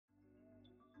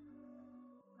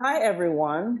Hi,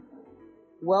 everyone.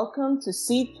 Welcome to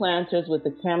Seed Planters with the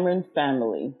Cameron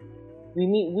family. We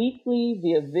meet weekly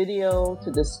via video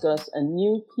to discuss a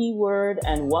new keyword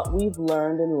and what we've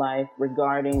learned in life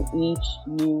regarding each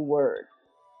new word.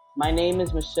 My name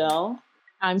is Michelle.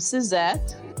 I'm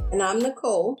Suzette. And I'm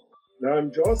Nicole. And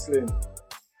I'm Jocelyn.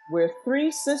 We're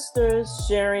three sisters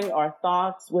sharing our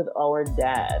thoughts with our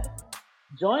dad.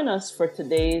 Join us for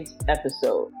today's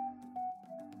episode.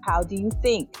 How do you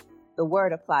think the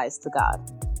word applies to God?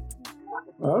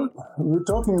 Well, we're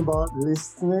talking about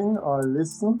listening or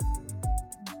listen.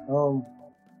 The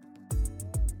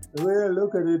way I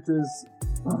look at it is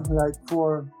like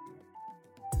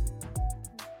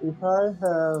if I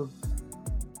have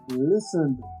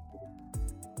listened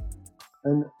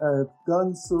and I've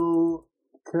done so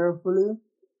carefully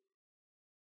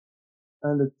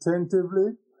and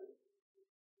attentively,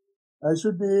 I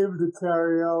should be able to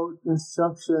carry out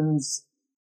instructions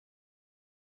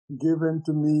given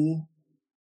to me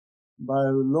by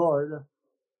the Lord,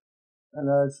 and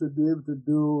I should be able to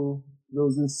do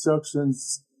those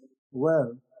instructions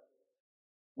well,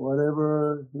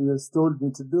 whatever He has told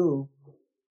me to do.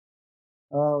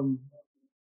 One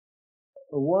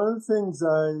of the things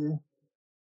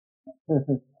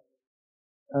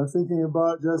I'm thinking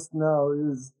about just now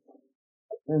is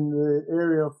in the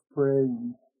area of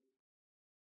praying.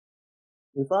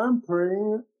 If I'm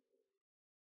praying,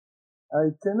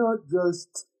 I cannot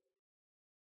just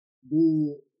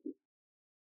be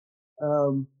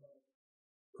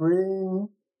praying,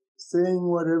 saying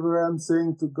whatever I'm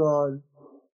saying to God,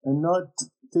 and not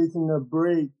taking a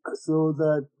break so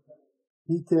that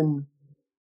He can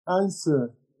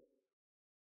answer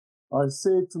or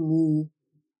say to me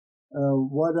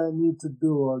what I need to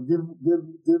do, or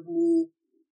give me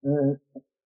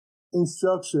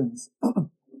instructions.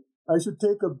 I should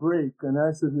take a break and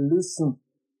I should listen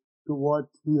to what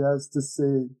He has to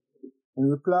say and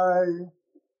reply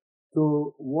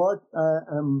to what I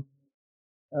am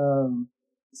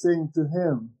saying to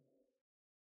Him.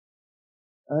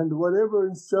 And whatever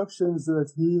instructions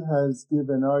that He has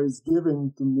given or is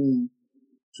giving to me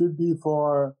should be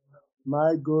for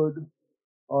my good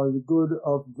or the good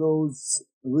of those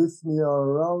with me or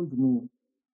around me.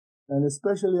 And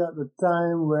especially at the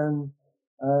time when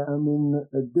I am in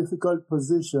a difficult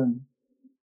position,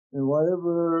 and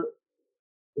whatever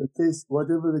the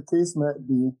case might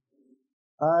be,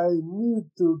 I need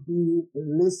to be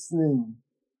listening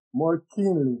more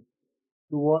keenly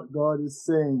to what God is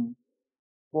saying.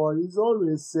 For He's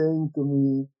always saying to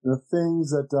me the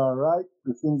things that are right,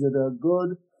 the things that are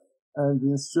good, and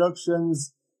the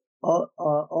instructions are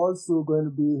also going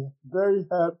to be very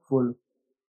helpful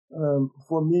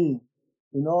for me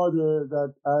in order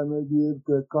that I may be able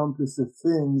to accomplish the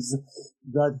things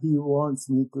that He wants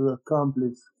me to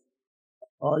accomplish,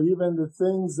 or even the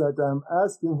things that I'm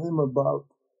asking Him about.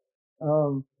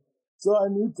 So I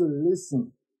need to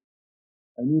listen.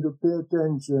 I need to pay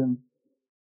attention.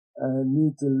 I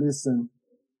need to listen.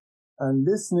 And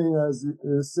listening, as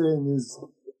you're saying, is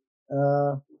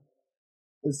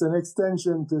it's an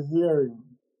extension to hearing.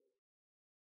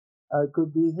 I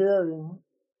could be hearing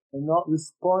and not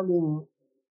responding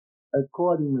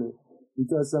accordingly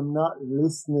because I'm not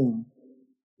listening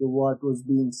to what was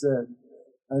being said.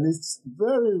 And it's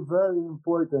very, very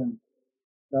important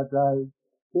that I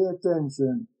pay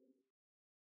attention,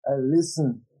 I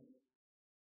listen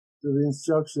to the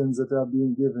instructions that are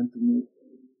being given to me.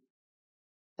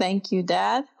 Thank you,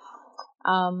 Dad.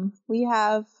 We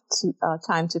have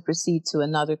time to proceed to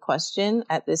another question.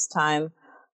 At this time,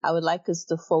 I would like us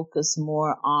to focus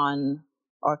more on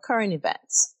our current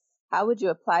events. How would you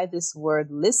apply this word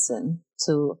listen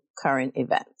to current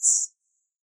events?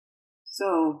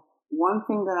 So, one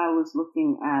thing that I was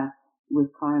looking at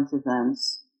with current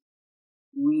events,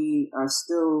 we are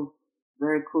still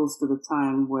very close to the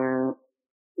time where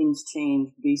things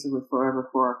changed basically forever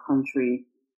for our country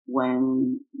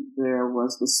when there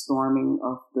was the storming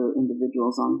of the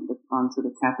individuals onto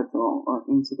the Capitol or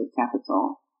into the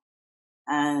Capitol.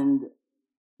 And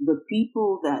the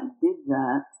people that did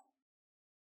that,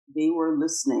 they were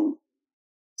listening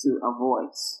to a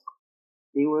voice.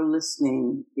 They were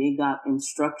listening. They got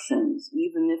instructions.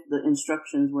 Even if the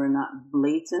instructions were not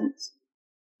blatant,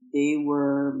 they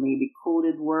were maybe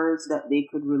coded words that they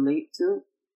could relate to,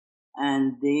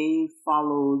 and they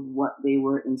followed what they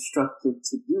were instructed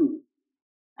to do.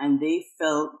 And they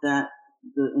felt that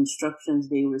the instructions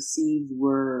they received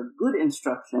were good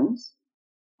instructions,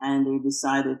 and they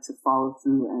decided to follow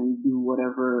through and do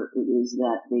whatever it is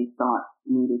that they thought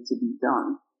needed to be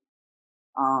done.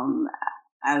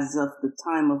 As of the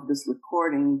time of this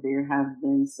recording, there have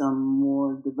been some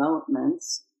more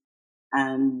developments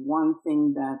And one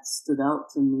thing that stood out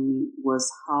to me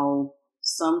was how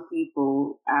some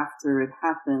people, after it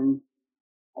happened,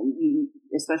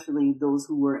 especially those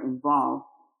who were involved,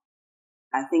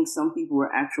 I think some people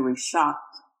were actually shocked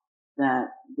that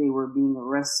they were being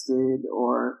arrested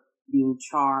or being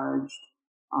charged.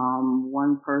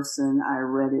 One person, I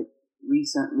read it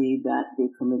recently that they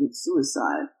committed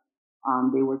suicide.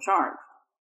 They were charged,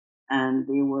 and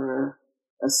they were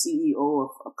a CEO of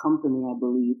a company, I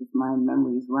believe, if my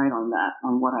memory is right on that,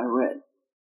 on what I read.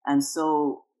 And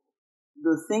so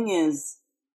the thing is,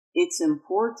 it's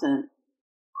important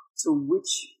to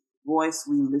which voice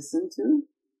we listen to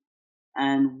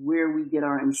and where we get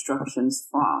our instructions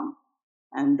from.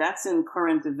 And that's in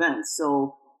current events.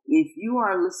 So if you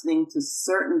are listening to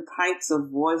certain types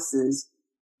of voices,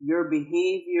 your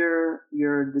behavior,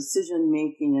 your decision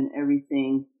making and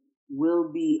everything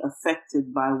will be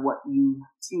affected by what you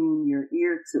tune your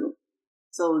ear to.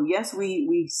 So yes,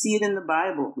 we see it in the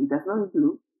Bible. We definitely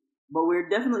do. But we're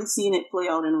definitely seeing it play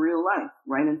out in real life,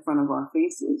 right in front of our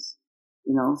faces.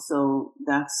 So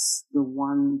that's the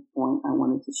one point I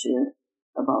wanted to share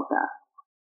about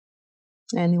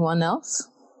that. Anyone else?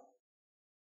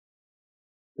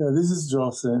 Yeah, this is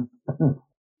Jocelyn.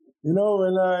 When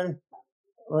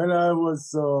I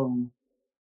was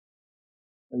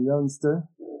a youngster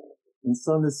in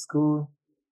Sunday school,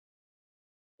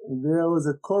 there was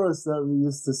a chorus that we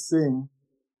used to sing.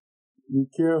 Be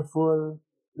careful,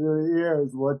 little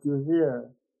ears, what you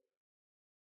hear.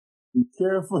 Be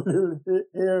careful, little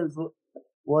ears,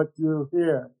 what you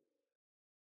hear.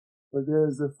 For there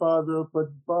is a Father up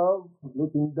above,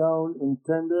 looking down in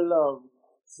tender love.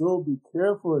 So be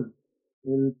careful,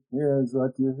 little ears,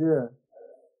 what you hear.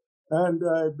 And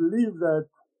I believe that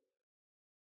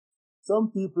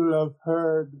some people have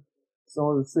heard some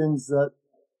of the things that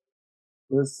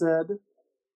were said,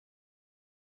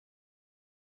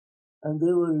 and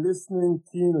they were listening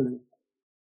keenly.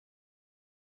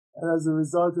 And as a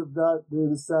result of that, they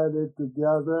decided to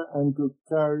gather and to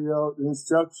carry out the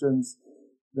instructions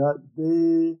that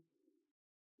they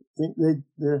think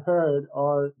they heard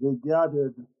or they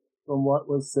gathered from what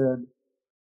was said.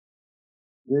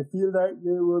 They feel like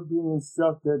they were being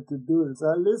instructed to do this.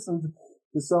 I listened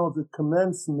to some of the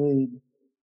comments made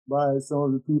by some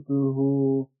of the people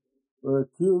who were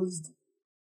accused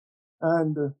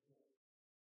and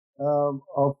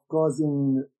of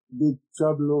causing big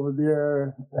trouble over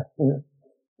there at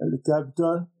the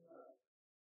Capitol.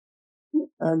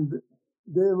 And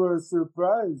they were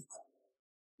surprised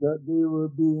that they were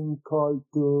being called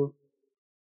to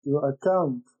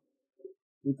account,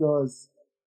 because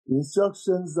the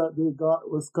instructions that they got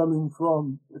was coming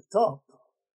from the top.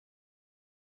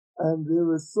 And they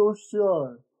were so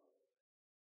sure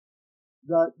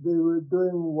that they were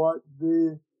doing what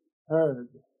they heard.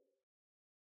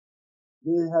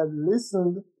 They had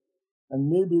listened and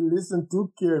maybe listened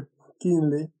too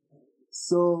keenly,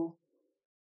 so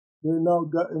they now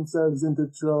got themselves into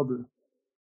trouble.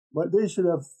 But they should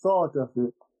have thought of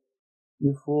it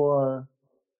before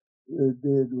they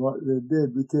did what they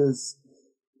did, because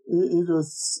it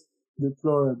was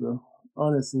deplorable.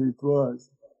 Honestly, it was.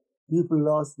 People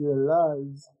lost their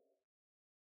lives.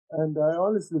 And I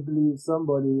honestly believe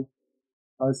somebody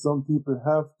or some people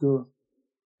have to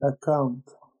account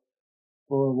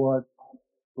for what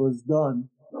was done.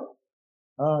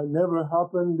 Never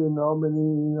happened in how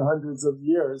many hundreds of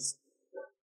years.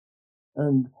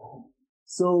 And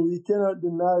so we cannot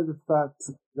deny the fact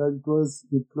that it was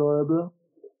deplorable,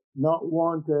 not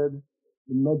wanted.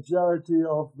 The majority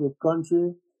of the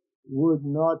country would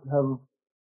not have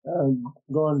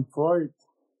gone for it.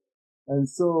 And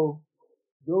so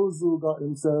those who got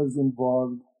themselves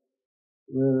involved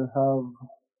will have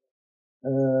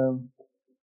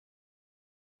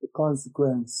the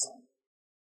consequence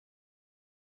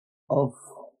of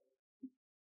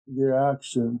their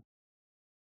action.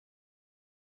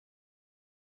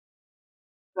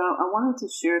 So I wanted to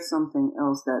share something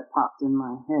else that popped in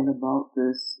my head about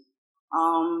this.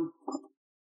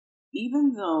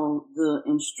 Even though the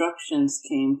instructions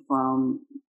came from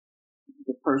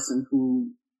the person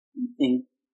who you think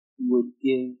would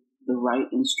give the right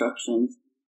instructions,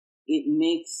 it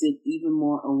makes it even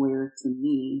more aware to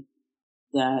me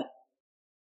that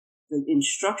the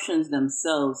instructions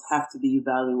themselves have to be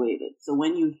evaluated. So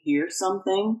when you hear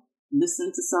something,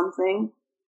 listen to something,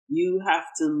 you have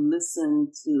to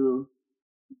listen to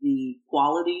the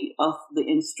quality of the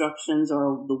instructions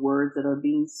or the words that are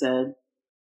being said,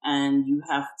 and you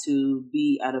have to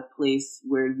be at a place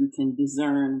where you can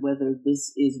discern whether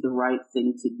this is the right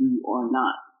thing to do or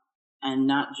not, and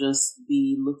not just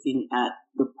be looking at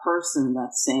the person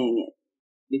that's saying it.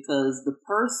 because the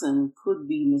person could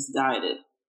be misguided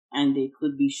and they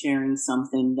could be sharing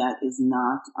something that is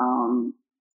not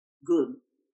good,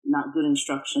 not good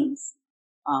instructions,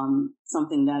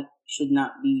 something that should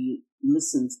not be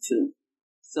listened to.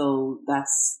 So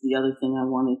that's the other thing I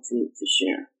wanted to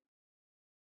share.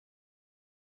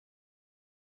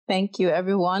 Thank you,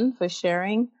 everyone, for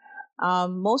sharing.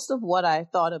 Most of what I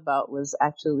thought about was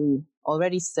actually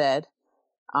already said,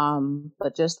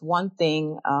 but just one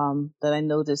thing that I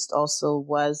noticed also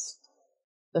was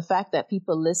the fact that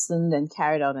people listened and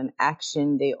carried out an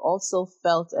action. They also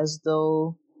felt as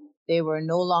though they were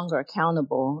no longer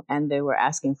accountable and they were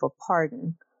asking for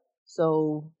pardon.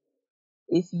 So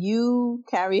if you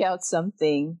carry out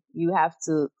something, you have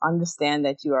to understand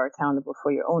that you are accountable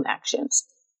for your own actions.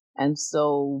 And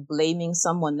so blaming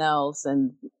someone else,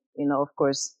 and of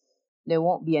course, there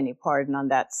won't be any pardon on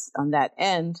that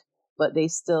end, but they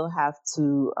still have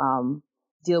to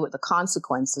deal with the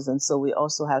consequences. And so we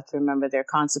also have to remember there are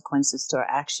consequences to our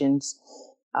actions,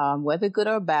 whether good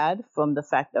or bad, from the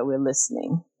fact that we're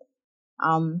listening.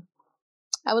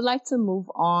 I would like to move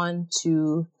on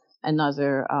to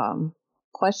another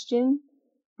question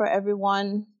for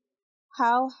everyone.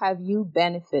 How have you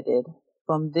benefited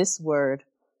from this word,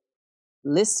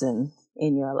 listen,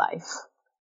 in your life?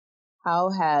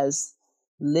 How has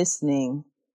listening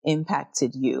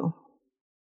impacted you?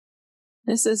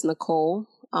 This is Nicole.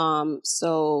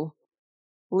 So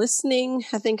listening,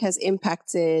 I think, has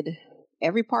impacted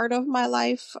every part of my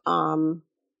life.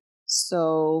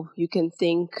 So you can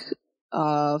think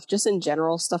of just in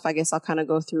general stuff, I guess I'll kind of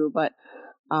go through, but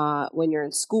when you're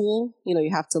in school, you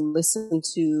have to listen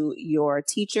to your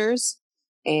teachers.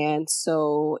 And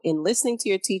so in listening to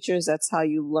your teachers, that's how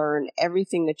you learn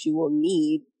everything that you will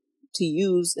need to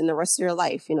use in the rest of your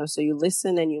life. So you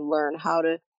listen and you learn how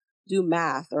to do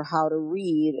math or how to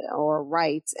read or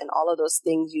write, and all of those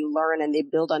things you learn, and they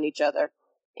build on each other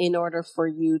in order for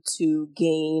you to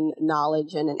gain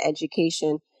knowledge and an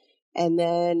education. And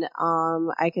then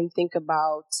I can think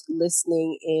about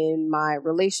listening in my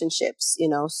relationships,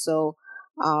 so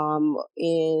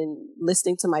in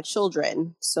listening to my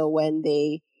children. So when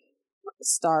they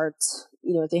start,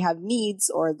 if they have needs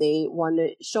or they want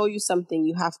to show you something,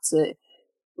 you have to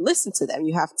listen to them.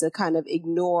 You have to kind of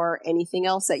ignore anything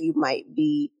else that you might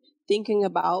be thinking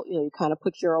about. You kind of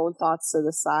put your own thoughts to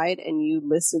the side and you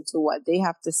listen to what they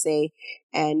have to say.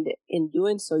 And in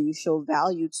doing so, you show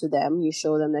value to them. You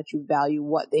show them that you value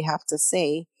what they have to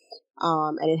say.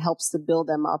 And it helps to build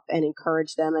them up and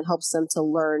encourage them and helps them to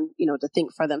learn, to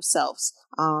think for themselves.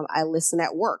 I listen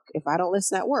at work. If I don't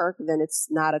listen at work, then it's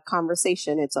not a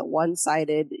conversation. It's a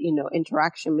one-sided,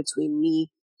 interaction between me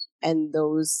and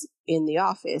those in the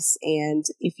office. And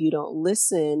if you don't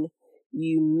listen,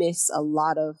 you miss a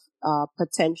lot of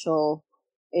potential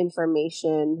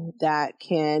information that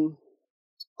can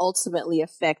ultimately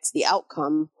affect the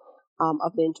outcome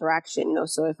of the interaction.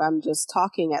 So if I'm just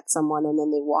talking at someone and then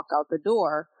they walk out the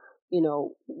door,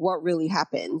 what really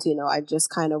happened? I just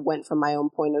kind of went from my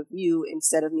own point of view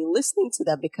instead of me listening to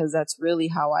them, because that's really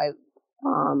how I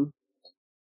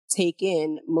take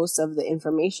in most of the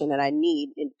information that I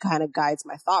need. It kind of guides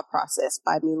my thought process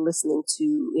by me listening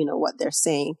to, what they're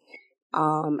saying.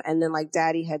 And then like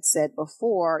Daddy had said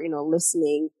before,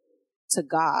 listening to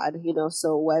God,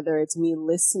 so whether it's me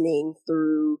listening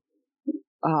through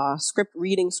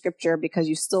reading scripture, because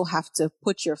you still have to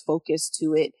put your focus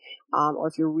to it, or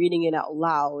if you're reading it out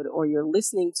loud or you're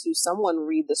listening to someone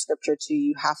read the scripture to you,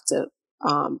 you have to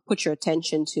put your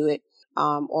attention to it.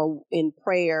 Or in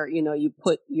prayer, you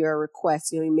put your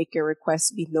requests, you make your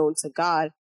requests be known to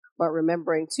God, but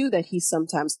remembering too that he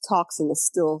sometimes talks in a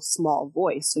still small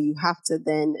voice. So you have to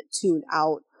then tune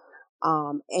out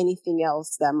anything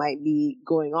else that might be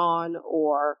going on,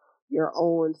 or your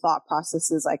own thought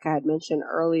processes, like I had mentioned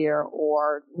earlier,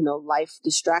 or, life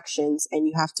distractions. And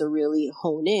you have to really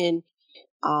hone in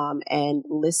and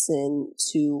listen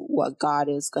to what God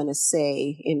is going to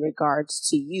say in regards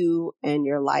to you and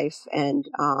your life and,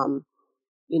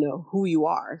 who you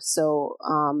are. So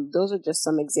those are just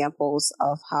some examples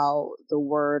of how the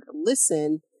word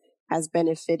listen has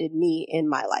benefited me in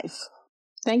my life.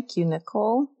 Thank you,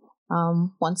 Nicole.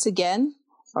 Once again,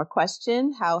 our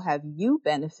question, how have you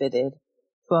benefited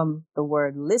from the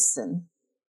word listen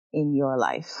in your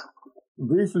life?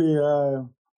 Briefly, I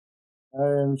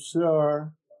am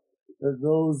sure that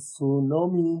those who know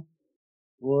me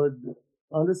would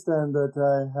understand that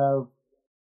I have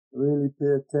really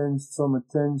paid some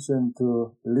attention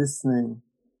to listening.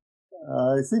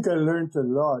 I think I learned a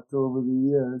lot over the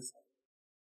years,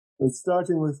 but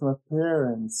starting with my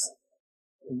parents.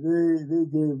 They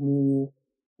gave me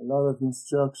a lot of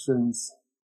instructions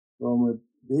from a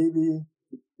baby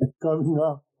coming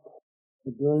up,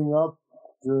 growing up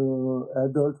to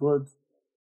adulthood.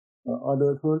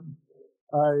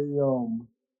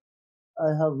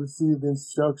 I have received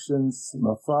instructions,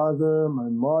 my father, my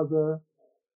mother,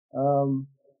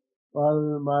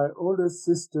 while my older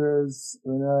sisters,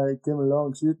 when I came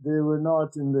along, they were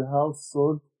not in the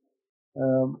household,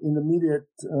 in the immediate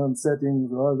settings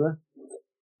rather.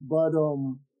 But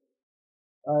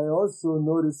I also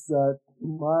noticed that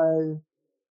my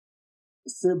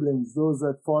siblings, those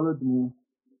that followed me,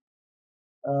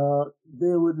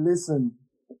 they would listen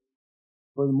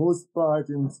for the most part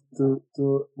to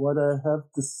what I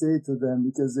have to say to them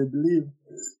because they believe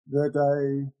that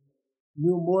I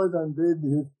knew more than they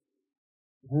did.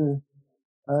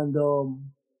 And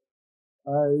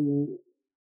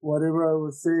whatever I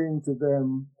was saying to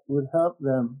them would help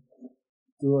them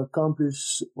to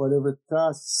accomplish whatever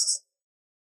tasks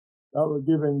that were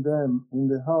given them in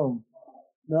the home.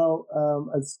 Now,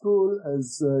 at school,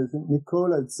 as I think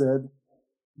Nicole had said,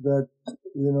 that,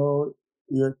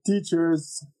 your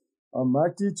teachers, or my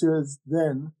teachers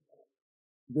then,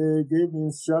 they gave me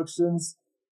instructions,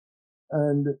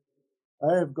 and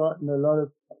I have gotten a lot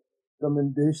of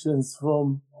commendations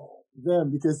from them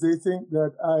because they think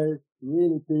that I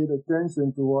really paid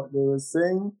attention to what they were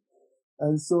saying.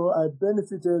 And so I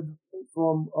benefited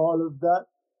from all of that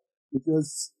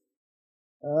because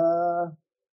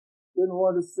didn't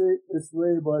want to say it this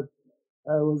way, but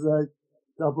I was like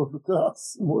top of the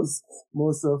class most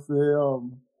of the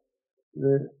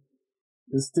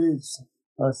stages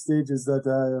that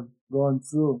I have gone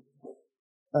through.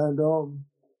 And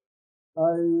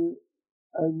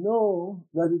I know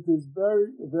that it is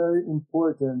very, very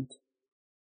important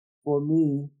for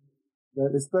me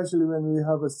that especially when we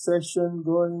have a session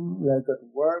going, like at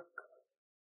work,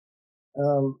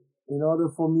 in order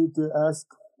for me to ask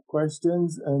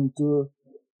questions and to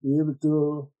be able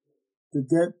to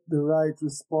get the right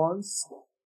response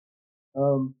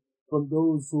from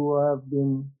those who have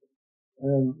been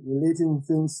relating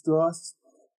things to us,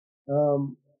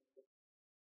 that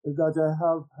I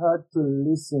have had to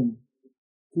listen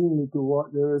keenly to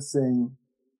what they were saying,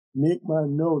 make my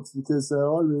notes, because I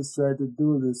always try to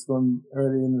do this from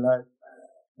early in life.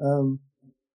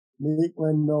 Make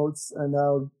my notes, and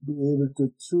I'll be able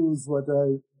to choose what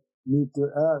I need to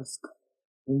ask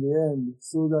in the end,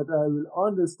 so that I will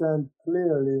understand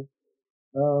clearly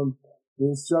the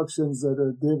instructions that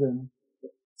are given.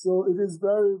 So it is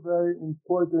very, very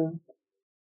important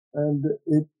to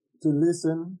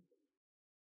listen,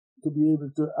 to be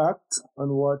able to act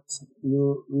on what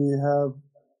we have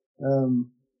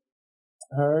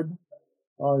heard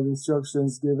or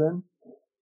instructions given,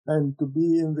 and to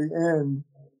be in the end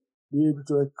be able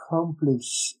to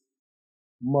accomplish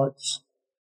much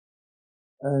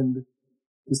and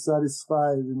to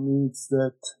satisfy the needs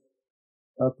that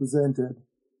are presented,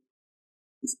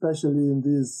 especially in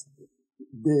these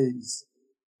days,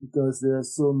 because there are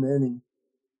so many.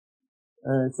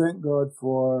 And I thank God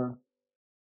for,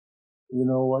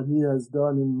 what He has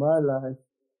done in my life,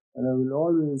 and I will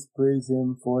always praise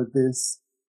Him for this,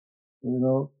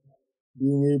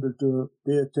 being able to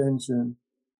pay attention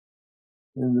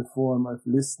in the form of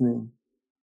listening.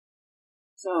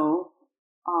 So,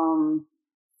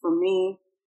 for me,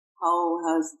 how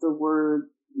has the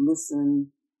word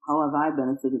listen, how have I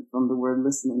benefited from the word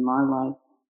listen in my life?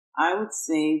 I would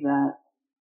say that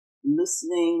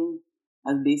listening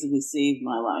has basically saved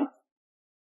my life.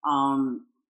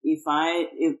 If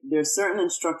there's certain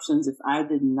instructions, if I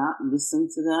did not listen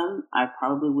to them, I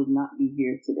probably would not be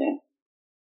here today.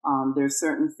 There's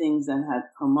certain things that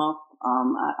had come up.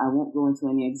 I won't go into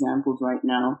any examples right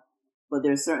now, but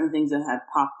there's certain things that had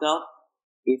popped up.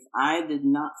 If I did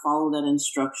not follow that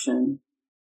instruction,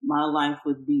 my life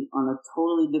would be on a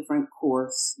totally different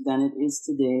course than it is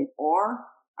today, or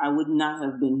I would not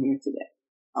have been here today,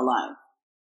 alive.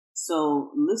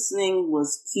 So listening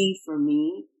was key for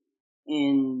me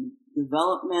in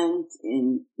development,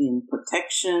 in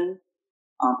protection,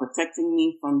 protecting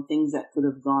me from things that could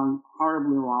have gone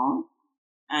horribly wrong,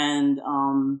 and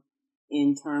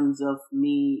in terms of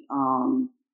me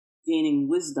gaining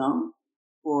wisdom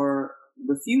for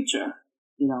the future,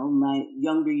 my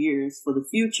younger years for the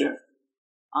future.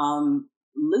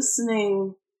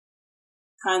 Listening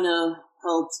kind of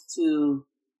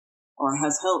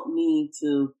has helped me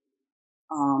to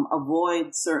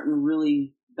avoid certain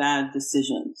really bad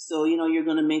decisions. So, you're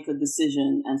going to make a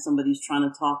decision and somebody's trying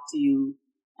to talk to you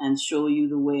and show you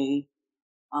the way.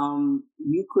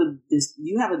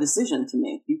 You have a decision to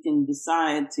make. You can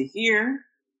decide to hear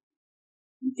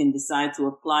You can decide to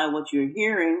apply what you're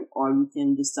hearing, or you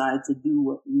can decide to do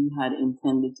what you had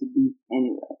intended to do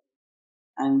anyway.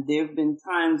 And there have been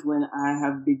times when I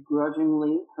have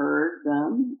begrudgingly heard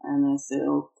them, and I said,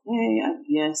 okay, I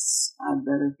guess I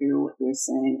better hear what they're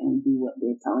saying and do what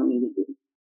they're telling me to do.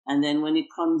 And then when it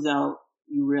comes out,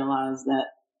 you realize that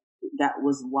that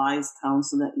was wise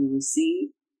counsel that you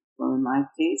received, or in my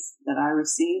case, that I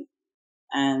received,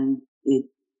 and it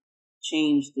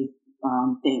changed the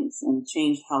things and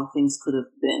changed how things could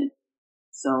have been.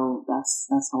 So that's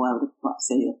how I would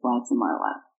say it applied to my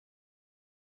life.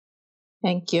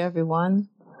 Thank you, everyone.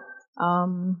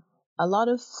 A lot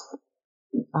of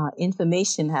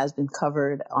information has been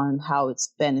covered on how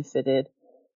it's benefited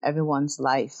everyone's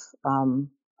life.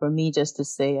 For me, just to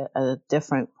say a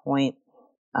different point,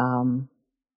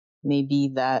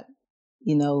 maybe that,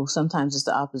 sometimes it's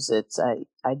the opposite.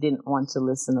 I didn't want to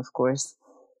listen, of course,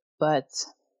 but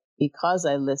because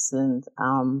I listened,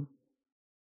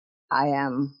 I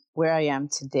am where I am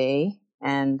today,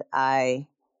 and I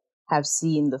have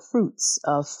seen the fruits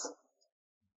of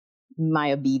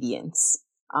my obedience.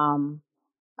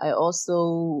 I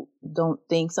also don't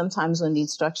think sometimes when the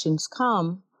instructions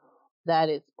come that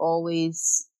it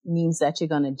always means that you're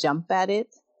going to jump at it,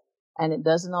 and it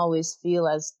doesn't always feel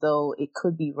as though it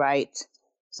could be right.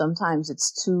 Sometimes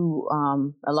it's too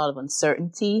a lot of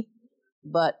uncertainty,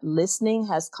 but listening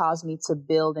has caused me to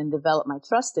build and develop my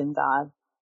trust in God.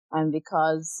 And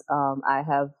because I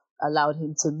have allowed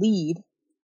him to lead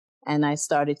and I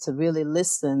started to really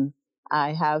listen,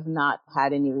 I have not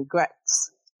had any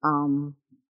regrets.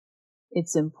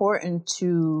 It's important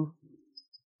to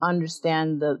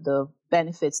understand the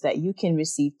benefits that you can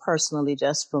receive personally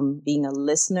just from being a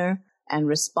listener and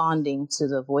responding to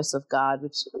the voice of God,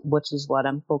 which is what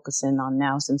I'm focusing on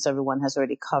now, since everyone has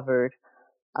already covered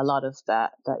a lot of the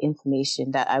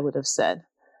information that I would have said.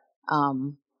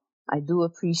 I do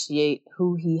appreciate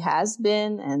who he has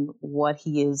been and what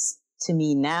he is to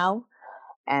me now,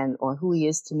 or who he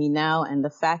is to me now, and the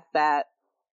fact that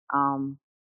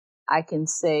I can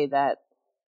say that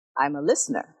I'm a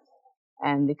listener.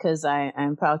 And because I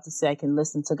am proud to say I can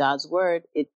listen to God's word,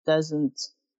 it doesn't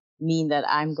mean that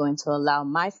I'm going to allow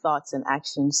my thoughts and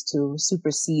actions to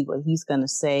supersede what he's going to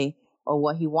say or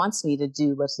what he wants me to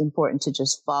do. But it's important to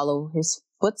just follow his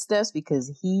footsteps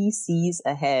because he sees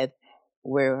ahead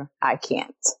where I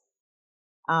can't.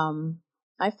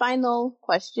 My final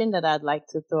question that I'd like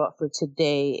to throw out for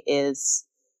today is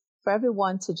for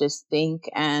everyone to just think,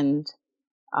 and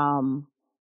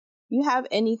you have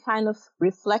any kind of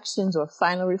reflections or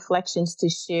final reflections to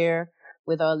share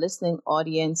with our listening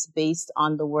audience based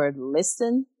on the word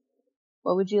listen?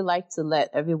 What would you like to let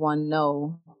everyone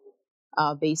know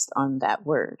based on that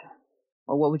word?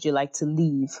 Or what would you like to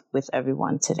leave with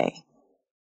everyone today?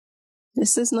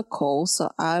 This is Nicole, so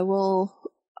I will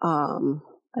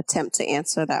attempt to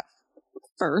answer that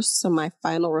first. So my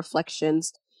final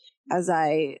reflections as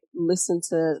I listened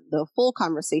to the full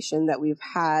conversation that we've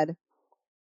had,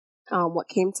 what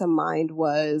came to mind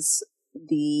was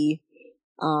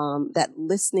that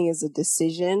listening is a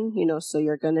decision, so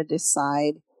you're going to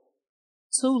decide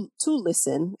to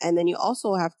listen, and then you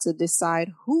also have to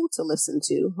decide who to listen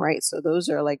to, right? So those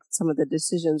are like some of the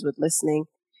decisions with listening.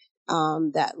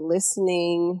 That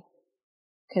listening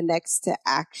connects to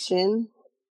action,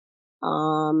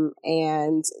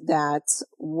 and that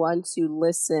once you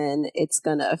listen, it's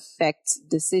going to affect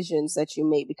decisions that you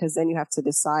make, because then you have to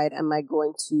decide, am I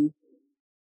going to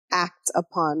act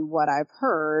upon what I've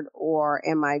heard, or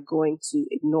am I going to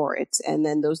ignore it? And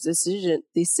then those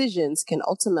decisions can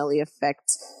ultimately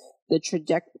affect the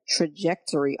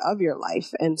trajectory of your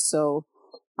life. And so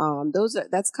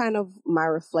that's kind of my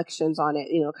reflections on it,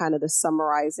 kind of the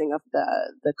summarizing of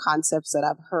the concepts that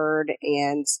I've heard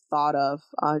and thought of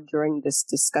during this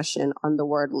discussion on the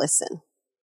word listen.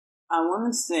 I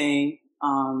want to say,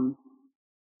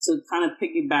 to kind of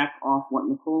piggyback off what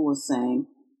Nicole was saying,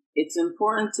 it's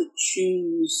important to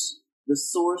choose the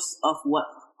source of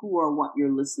who or what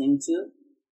you're listening to.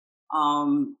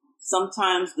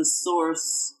 Sometimes the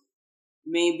source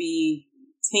may be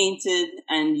tainted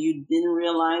and you didn't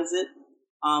realize it.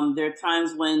 There are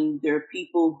times when there are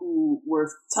people who were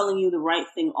telling you the right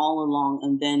thing all along,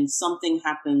 and then something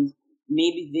happens.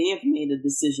 Maybe they have made a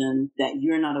decision that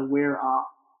you're not aware of,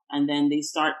 and then they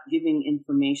start giving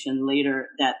information later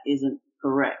that isn't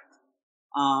correct.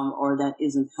 Or that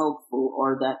isn't helpful,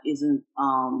 or that isn't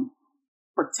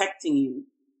protecting you.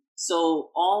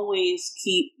 So always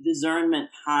keep discernment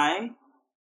high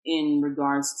in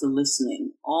regards to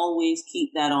listening. Always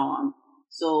keep that on.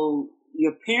 So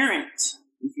your parent,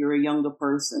 if you're a younger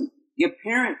person, your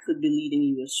parent could be leading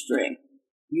you astray.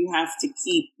 you have to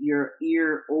keep your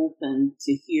ear open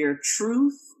to hear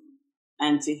truth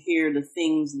and to hear the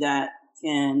things that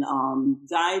can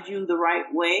guide you the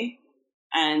right way.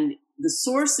 And the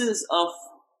sources of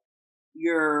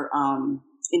your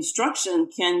instruction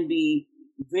can be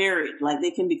varied. Like,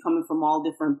 they can be coming from all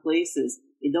different places.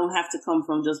 They don't have to come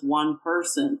from just one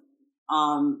person.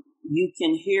 You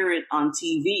can hear it on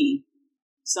TV.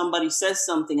 Somebody says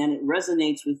something and it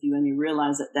resonates with you and you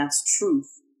realize that that's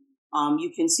truth.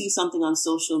 You can see something on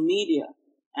social media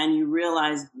and you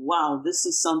realize, wow, this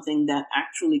is something that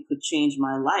actually could change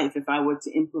my life if I were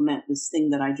to implement this thing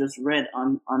that I just read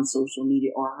on social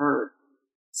media or heard.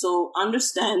 So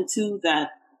understand too that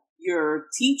your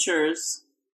teachers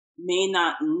may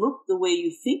not look the way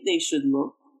you think they should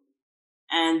look,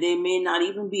 and they may not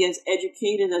even be as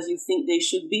educated as you think they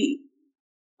should be.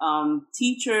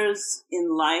 Teachers in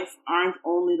life aren't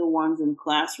only the ones in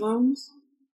classrooms.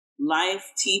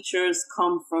 Life teachers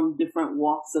come from different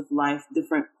walks of life,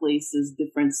 different places,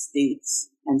 different states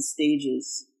and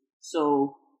stages.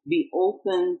 So be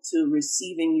open to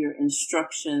receiving your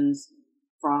instructions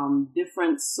from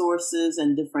different sources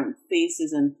and different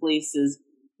faces and places,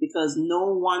 because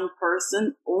no one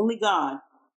person, only God,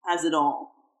 has it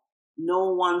all.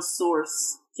 No one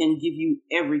source can give you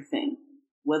everything,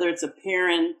 whether it's a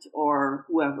parent or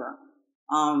whoever,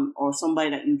 or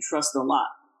somebody that you trust a lot.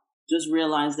 Just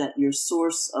realize that your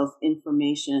source of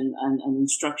information and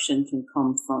instruction can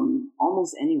come from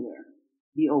almost anywhere.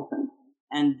 Be open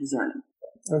and discerning.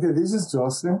 Okay, this is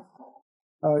Jocelyn.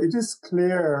 It is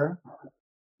clear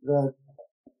that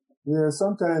we are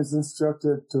sometimes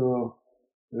instructed to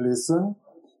listen,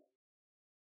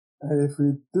 and if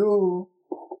we do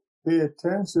pay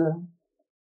attention,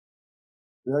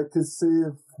 that could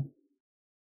save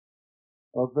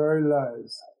our very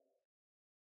lives.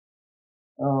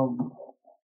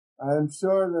 I am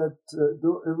sure that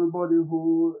everybody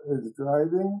who is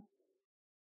driving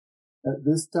at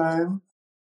this time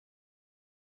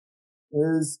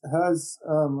has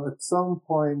at some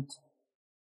point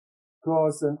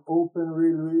crossed an open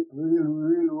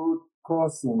railroad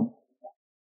crossing.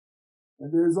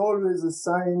 And there's always a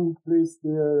sign placed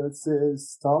there that says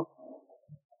stop,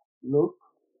 look,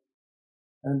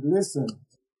 and listen.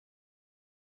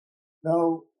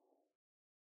 Now,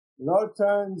 a lot of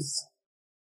times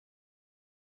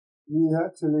we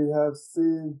actually have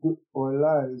saved our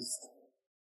lives,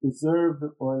 preserved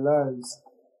our lives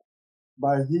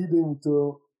by heeding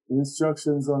to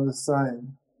instructions on the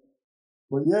sign.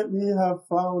 But yet we have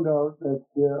found out that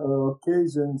there are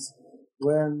occasions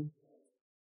when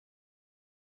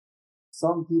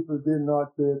some people did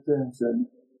not pay attention.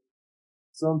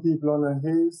 Some people on a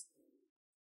haste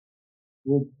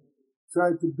would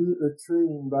try to beat the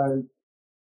train by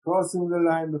crossing the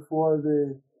line before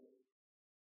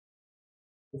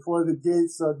the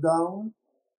gates are down,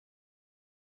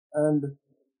 and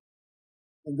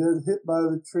they're hit by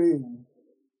the train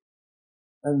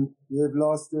and they've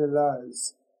lost their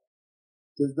lives.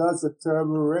 Because that's a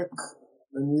terrible wreck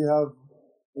when we have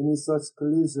any such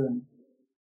collision,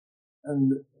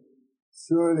 and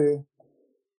surely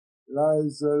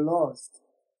lives are lost.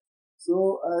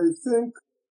 So I think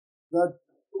that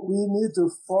we need to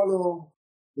follow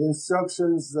the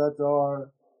instructions that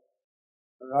are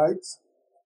right.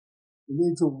 We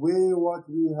need to weigh what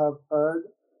we have heard,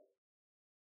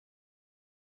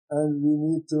 and we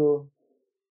need to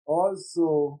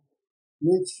also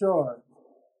make sure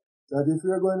that if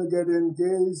we're going to get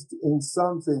engaged in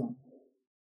something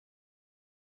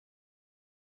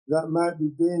that might be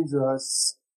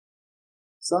dangerous,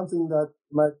 something that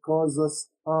might cause us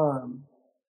harm,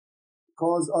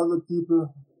 cause other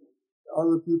people's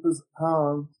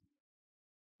harm,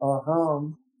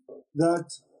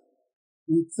 that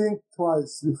we think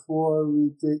twice before we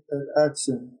take that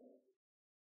action.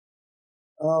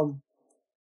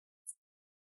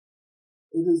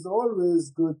 It is always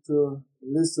good to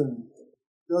listen.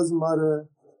 Doesn't matter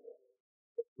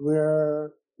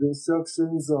where the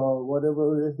instructions or whatever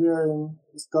we're hearing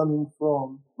is coming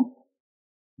from.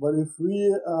 But if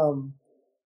we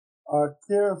are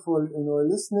careful in our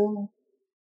listening,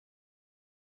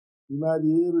 we might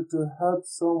be able to help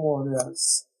someone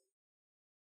else.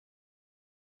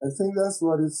 I think that's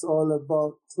what it's all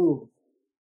about too,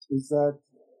 is that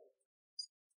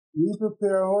we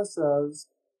prepare ourselves,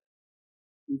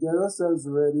 we get ourselves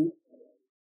ready,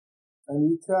 and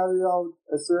we carry out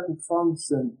a certain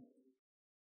function,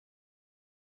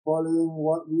 following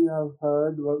what we have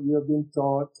heard, what we have been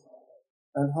taught,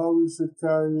 and how we should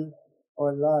carry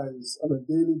our lives on a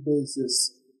daily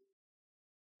basis.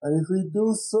 And if we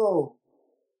do so,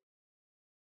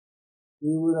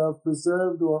 we would have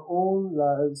preserved our own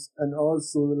lives and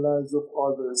also the lives of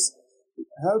others.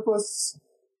 Help us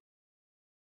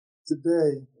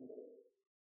today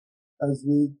as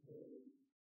we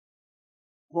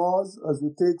pause, as we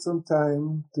take some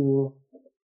time to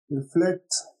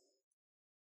reflect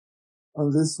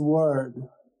on this word,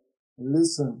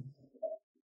 listen,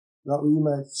 that we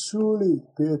might truly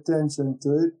pay attention to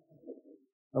it,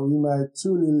 that we might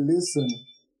truly listen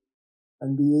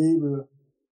and be able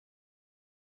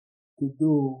to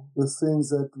do the things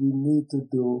that we need to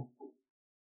do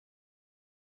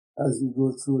as we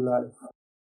go through life.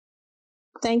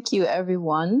 Thank you,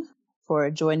 everyone, for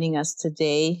joining us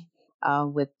today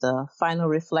with the final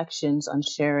reflections on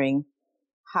sharing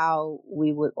how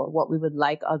we would, or what we would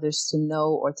like others to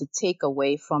know or to take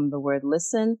away from the word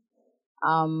listen.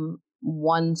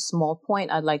 One small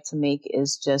point I'd like to make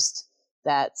is just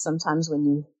that sometimes when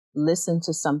you listen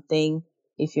to something,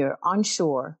 if you're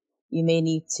unsure, you may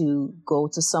need to go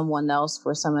to someone else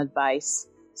for some advice,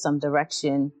 some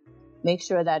direction. Make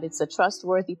sure that it's a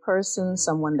trustworthy person,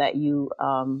 someone that you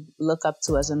look up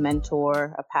to as a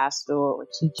mentor, a pastor, or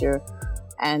teacher.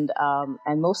 And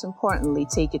most importantly,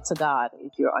 take it to God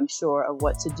if you're unsure of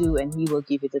what to do, and He will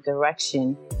give you the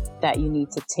direction that you need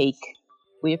to take.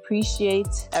 We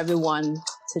appreciate everyone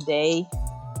today.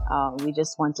 We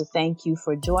just want to thank you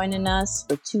for joining us,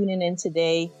 for tuning in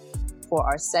today for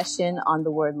our session on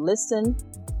the word listen.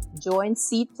 Join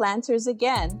Seed Planters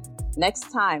again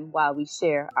next time while we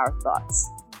share our thoughts.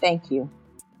 Thank you.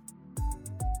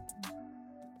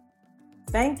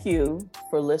 Thank you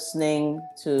for listening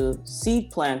to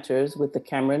Seed Planters with the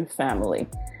Cameron family.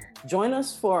 Join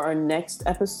us for our next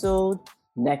episode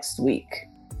next week.